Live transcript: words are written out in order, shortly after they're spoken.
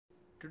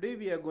Today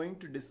we are going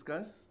to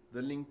discuss the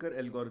linker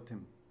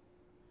algorithm.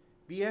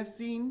 We have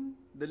seen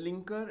the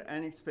linker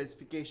and its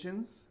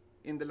specifications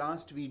in the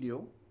last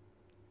video.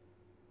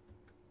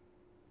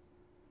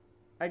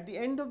 At the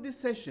end of this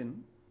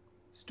session,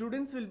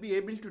 students will be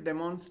able to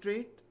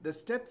demonstrate the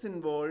steps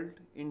involved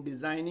in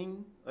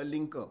designing a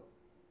linker.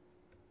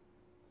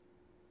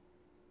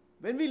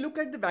 When we look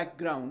at the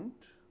background,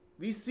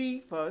 we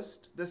see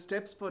first the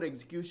steps for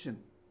execution,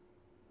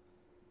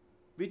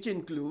 which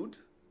include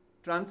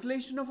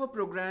translation of a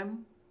program,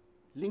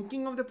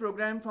 linking of the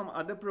program from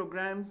other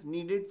programs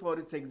needed for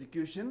its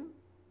execution,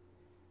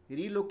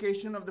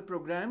 relocation of the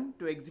program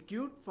to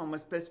execute from a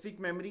specific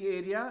memory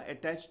area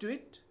attached to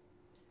it,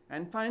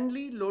 and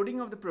finally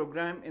loading of the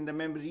program in the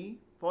memory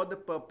for the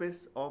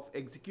purpose of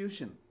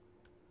execution.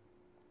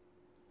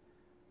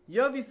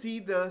 Here we see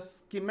the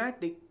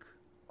schematic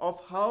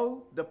of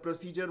how the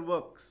procedure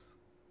works.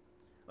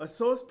 A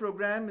source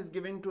program is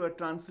given to a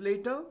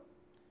translator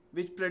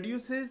which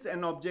produces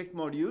an object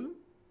module.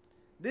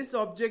 This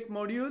object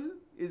module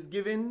is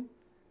given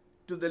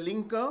to the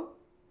linker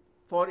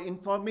for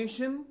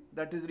information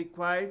that is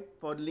required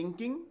for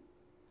linking,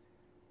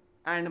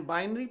 and a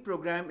binary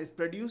program is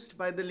produced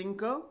by the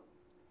linker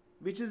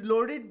which is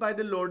loaded by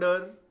the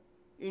loader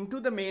into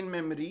the main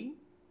memory,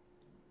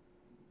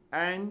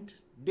 and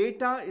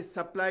data is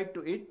supplied to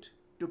it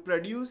to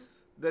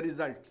produce the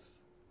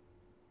results.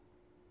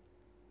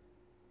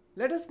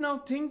 Let us now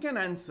think and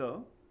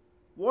answer,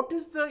 what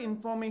is the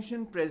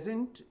information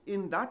present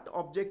in that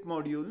object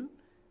module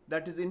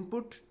that is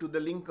input to the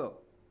linker?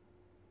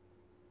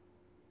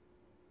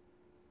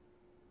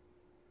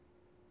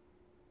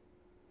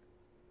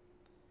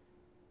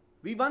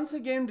 We once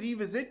again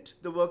revisit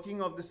the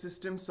working of the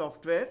system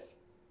software,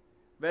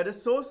 where a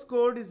source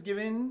code is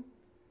given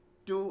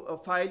to a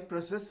file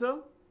processor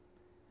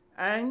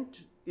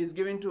and is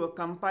given to a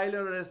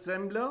compiler or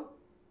assembler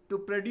to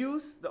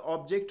produce the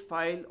object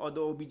file or the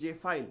obj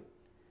file,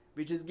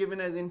 which is given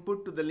as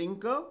input to the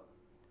linker,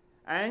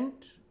 and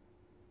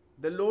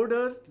the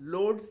loader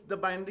loads the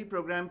binary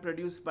program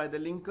produced by the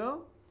linker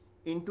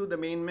into the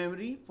main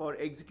memory for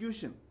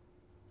execution.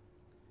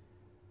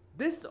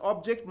 This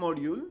object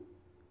module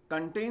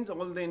contains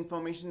all the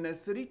information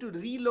necessary to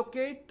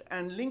relocate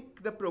and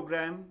link the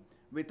program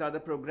with other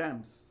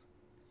programs.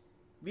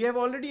 We have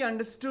already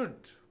understood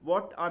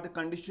what are the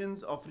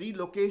conditions of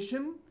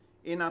relocation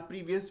in our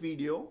previous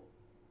video,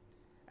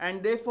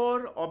 and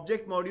therefore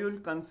object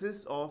module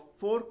consists of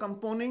 4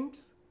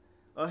 components: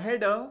 a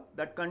header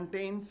that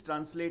contains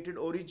translated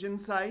origin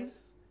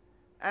size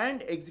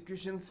and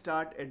execution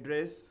start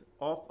address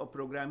of a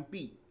program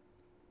P.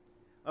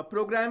 A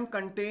program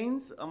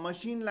contains a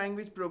machine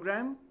language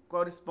program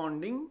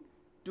corresponding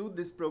to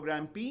this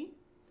program P,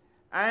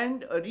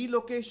 and a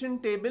relocation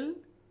table,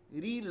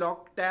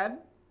 reloc tab,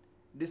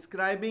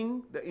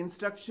 describing the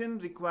instruction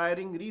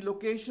requiring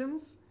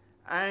relocations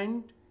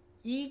and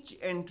each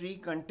entry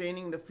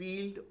containing the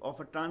field of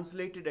a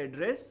translated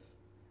address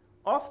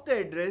of the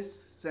address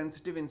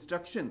sensitive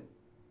instruction.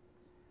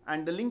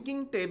 And the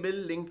linking table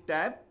link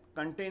tab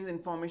contains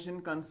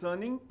information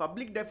concerning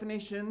public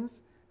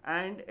definitions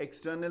and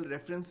external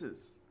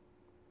references.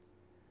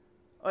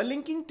 A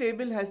linking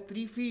table has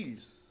 3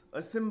 fields: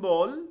 a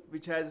symbol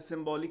which has a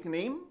symbolic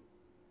name,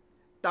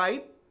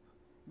 type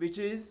which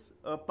is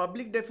a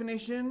public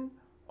definition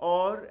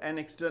or an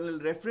external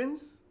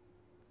reference,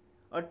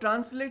 a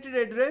translated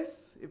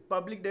address, if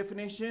public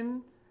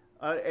definition,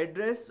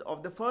 address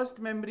of the first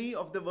memory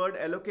of the word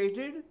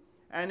allocated,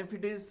 and if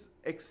it is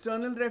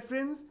external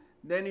reference,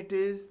 then it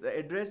is the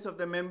address of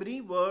the memory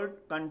word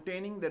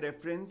containing the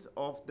reference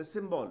of the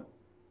symbol.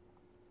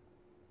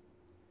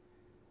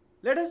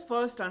 Let us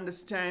first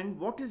understand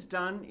what is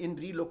done in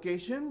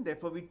relocation.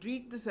 Therefore, we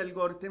treat this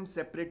algorithm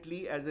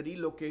separately as a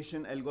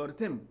relocation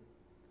algorithm.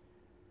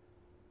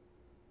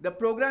 The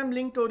program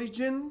linked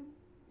origin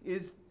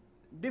is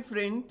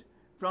different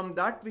from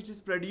that which is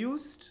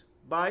produced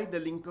by the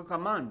linker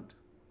command.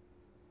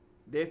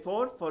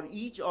 Therefore, for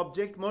each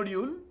object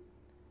module,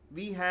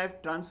 we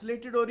have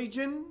translated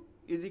origin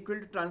is equal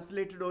to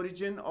translated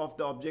origin of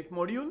the object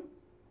module.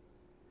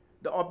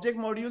 The object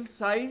module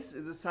size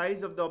is the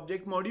size of the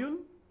object module.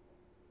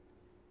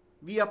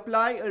 We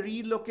apply a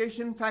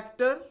relocation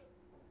factor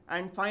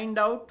and find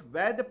out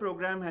where the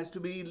program has to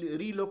be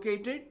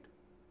relocated.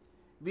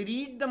 We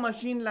read the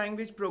machine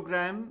language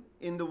program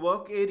in the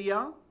work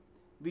area,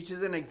 which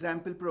is an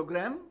example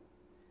program,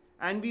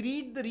 and we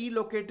read the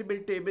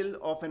relocatable table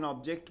of an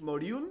object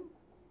module.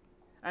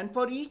 And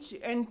for each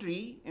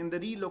entry in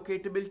the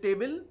relocatable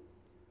table,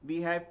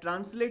 we have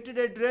translated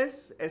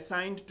address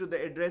assigned to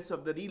the address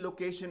of the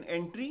relocation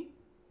entry,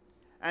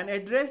 and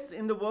address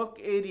in the work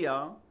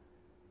area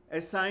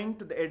assigned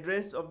to the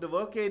address of the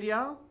work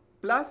area,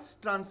 plus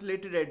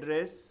translated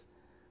address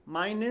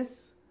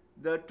minus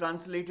the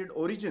translated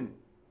origin.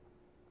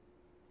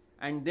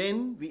 And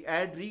then we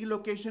add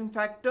relocation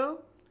factor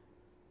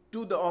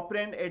to the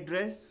operand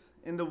address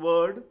in the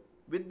word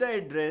with the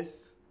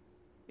address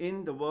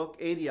in the work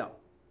area.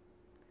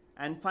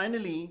 And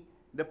finally,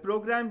 the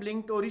program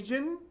linked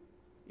origin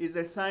is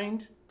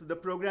assigned to the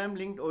program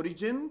linked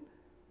origin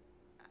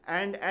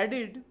and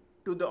added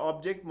to the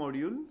object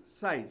module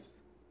size.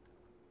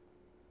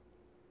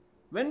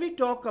 When we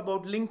talk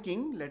about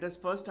linking, let us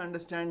first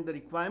understand the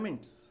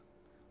requirements.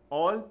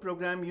 All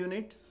program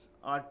units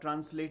are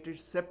translated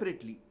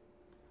separately.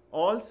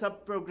 All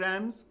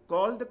subprograms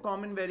call the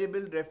common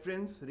variable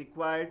reference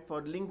required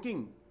for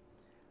linking,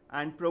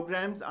 and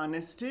programs are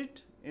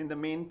nested in the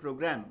main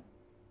program.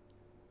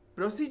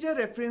 Procedure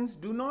reference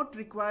do not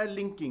require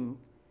linking.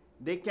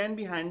 They can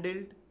be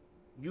handled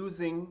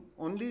using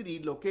only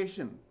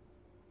relocation.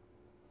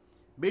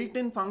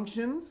 Built-in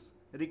functions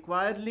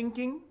require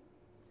linking,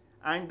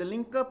 and the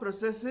linker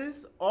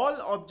processes all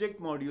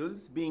object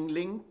modules being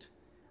linked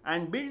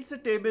and builds a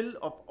table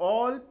of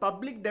all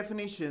public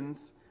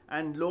definitions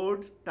and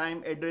load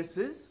time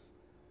addresses.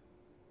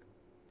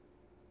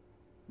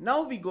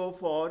 Now we go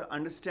for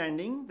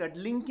understanding that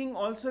linking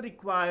also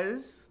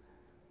requires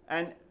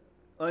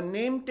a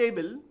name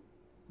table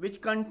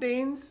which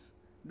contains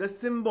the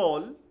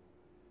symbol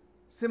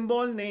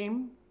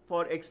name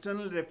for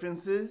external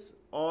references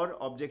or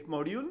object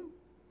module,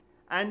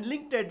 and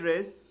linked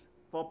address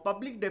for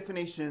public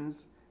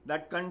definitions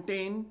that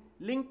contain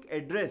link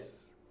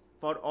address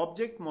for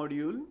object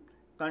module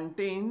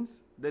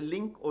contains the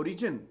link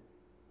origin.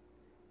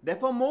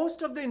 Therefore,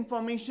 most of the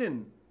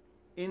information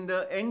in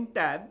the end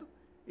tab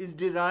is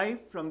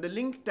derived from the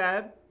link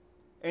tab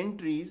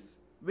entries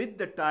with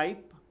the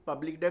type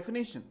public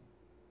definition.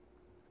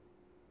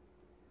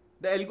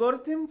 The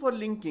algorithm for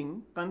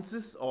linking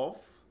consists of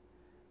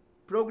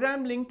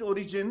program linked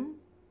origin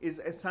is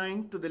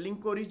assigned to the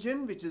link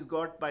origin, which is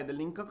got by the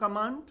linker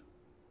command,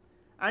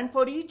 and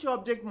for each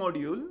object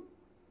module,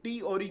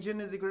 T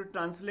origin is equal to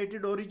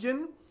translated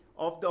origin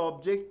of the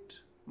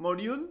object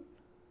module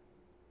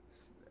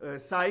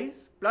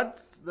size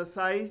plus the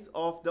size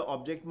of the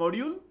object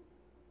module,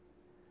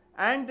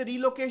 and the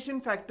relocation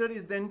factor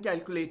is then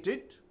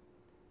calculated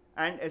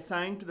and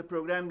assigned to the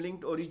program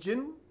linked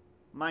origin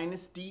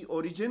minus T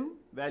origin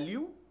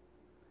value,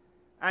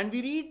 and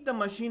we read the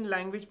machine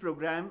language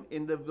program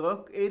in the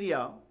work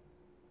area,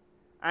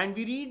 and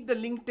we read the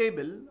link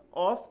table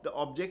of the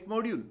object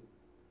module.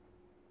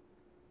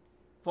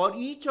 For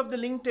each of the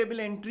link table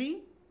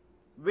entry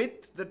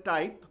with the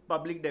type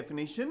public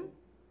definition,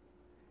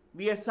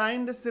 we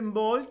assign the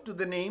symbol to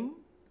the name,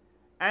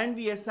 and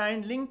we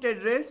assign linked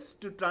address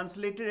to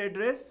translated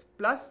address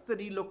plus the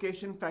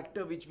relocation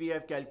factor which we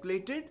have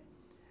calculated,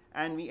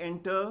 and we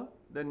enter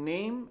the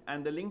name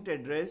and the linked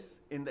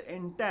address in the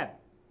end tab.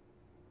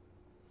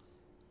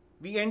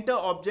 We enter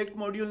object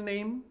module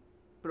name,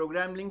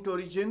 program linked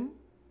origin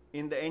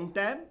in the end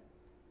tab,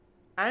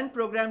 and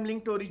program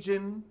linked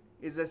origin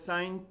is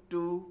assigned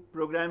to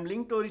program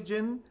linked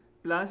origin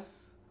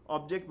plus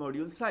object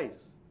module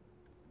size.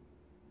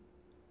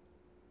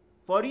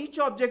 For each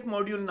object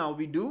module now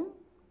we do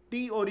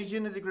T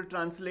origin is equal to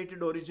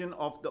translated origin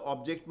of the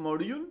object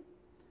module.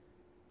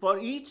 For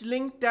each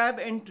link tab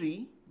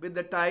entry with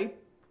the type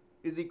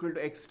is equal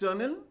to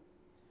external,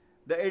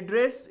 the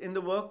address in the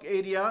work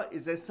area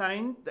is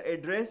assigned the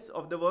address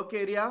of the work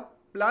area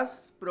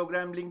plus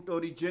program linked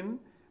origin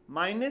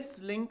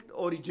minus linked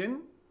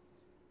origin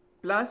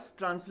plus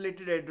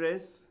translated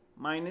address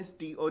minus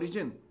T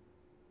origin.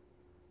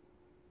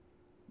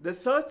 The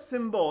search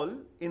symbol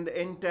in the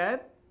end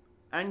tab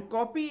and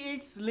copy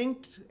its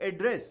linked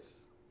address.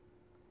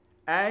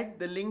 Add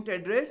the linked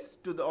address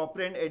to the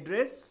operand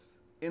address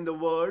in the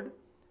word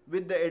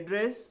with the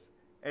address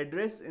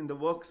in the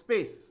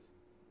workspace.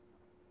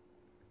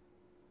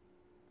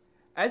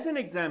 As an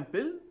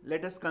example,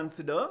 let us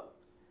consider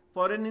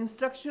for an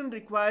instruction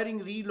requiring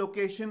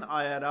relocation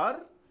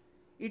IRR,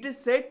 it is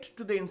set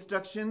to the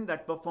instruction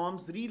that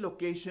performs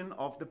relocation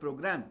of the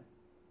program.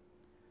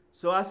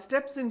 So our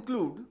steps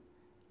include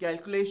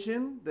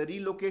calculation, the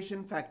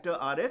relocation factor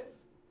RF,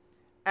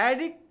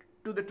 add it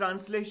to the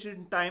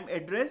translation time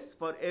address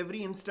for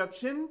every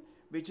instruction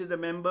which is a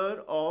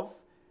member of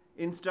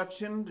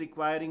instruction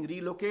requiring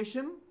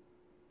relocation.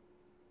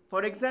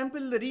 For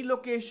example, the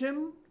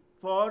relocation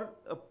for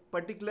a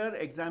particular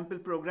example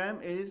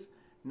program is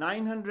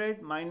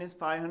 900 minus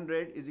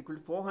 500 is equal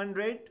to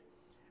 400,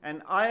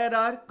 and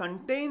IRR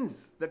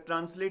contains the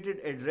translated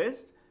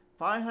address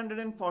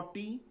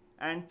 540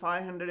 and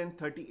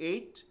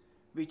 538,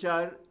 which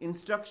are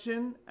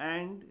instruction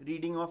and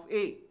reading of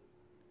A.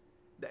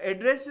 The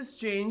address is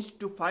changed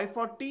to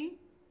 540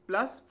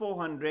 plus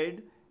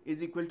 400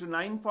 is equal to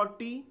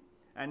 940,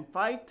 and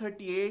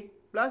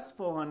 538 plus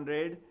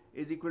 400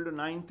 is equal to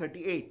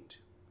 938.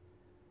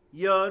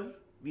 Here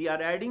we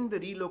are adding the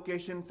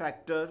relocation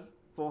factor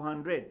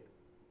 400.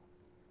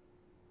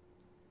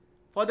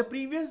 For the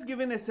previous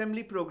given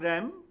assembly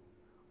program,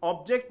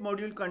 object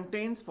module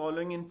contains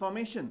following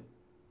information: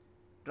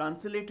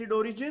 translated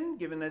origin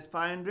given as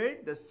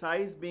 500, the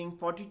size being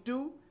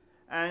 42,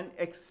 and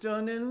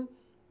external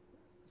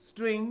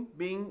string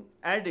being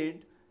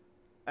added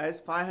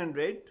as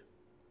 500.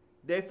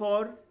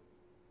 Therefore,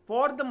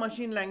 for the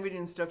machine language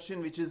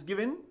instruction which is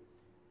given,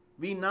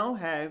 we now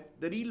have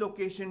the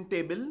relocation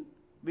table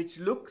which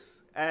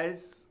looks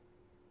as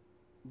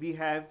we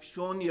have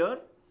shown here,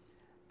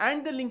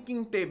 and the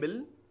linking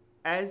table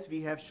as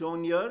we have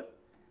shown here,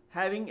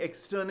 having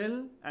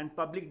external and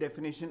public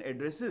definition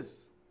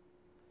addresses.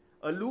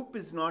 A loop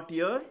is not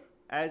here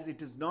as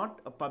it is not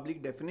a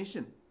public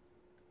definition.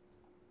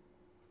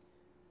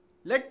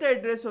 Let the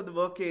address of the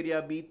work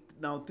area be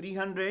now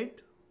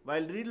 300,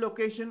 while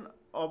relocation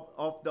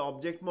of the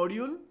object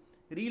module,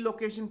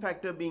 relocation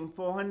factor being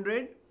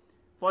 400.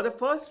 For the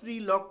first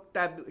reloc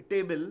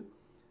table,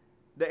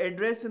 the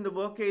address in the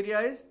work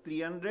area is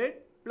 300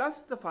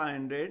 plus the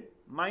 500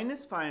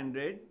 minus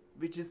 500,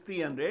 which is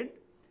 300,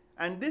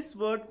 and this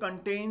word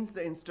contains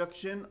the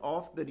instruction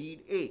of the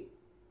read A.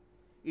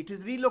 It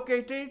is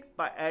relocated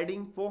by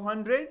adding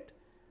 400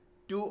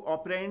 to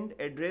operand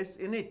address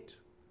in it.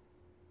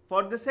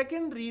 For the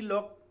second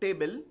reloc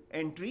table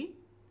entry,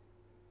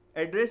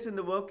 address in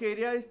the work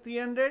area is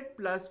 300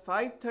 plus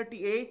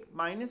 538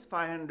 minus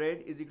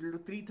 500 is equal to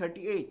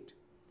 338,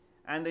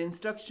 and the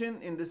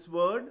instruction in this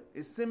word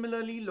is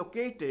similarly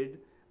located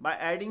by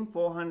adding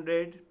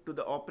 400 to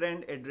the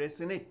operand address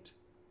in it.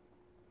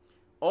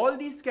 All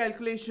these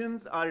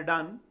calculations are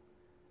done,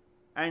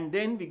 and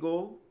then we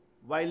go,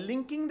 while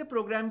linking the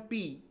program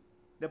P,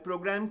 the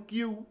program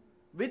Q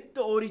with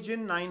the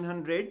origin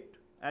 900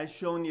 as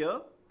shown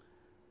here,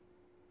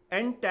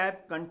 end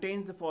tab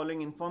contains the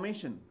following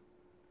information.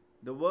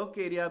 The work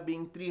area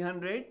being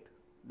 300,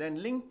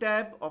 then link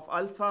tab of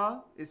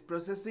alpha is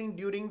processing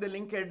during the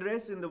link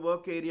address in the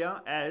work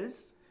area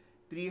as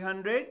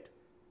 300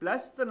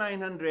 plus the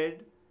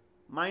 900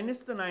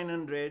 minus the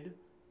 900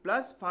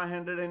 plus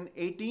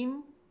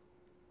 518,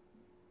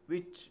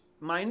 which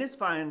minus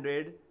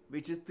 500,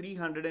 which is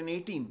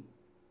 318.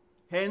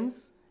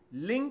 Hence,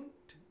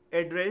 linked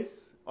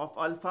address of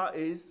alpha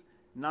is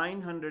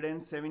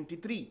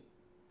 973.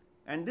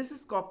 And this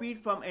is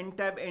copied from end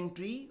tab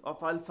entry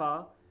of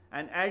alpha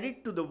and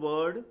added to the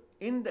word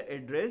in the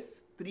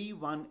address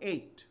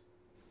 318.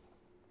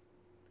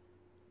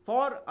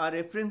 For our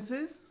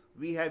references,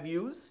 we have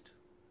used.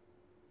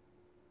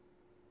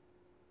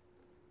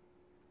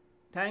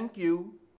 Thank you.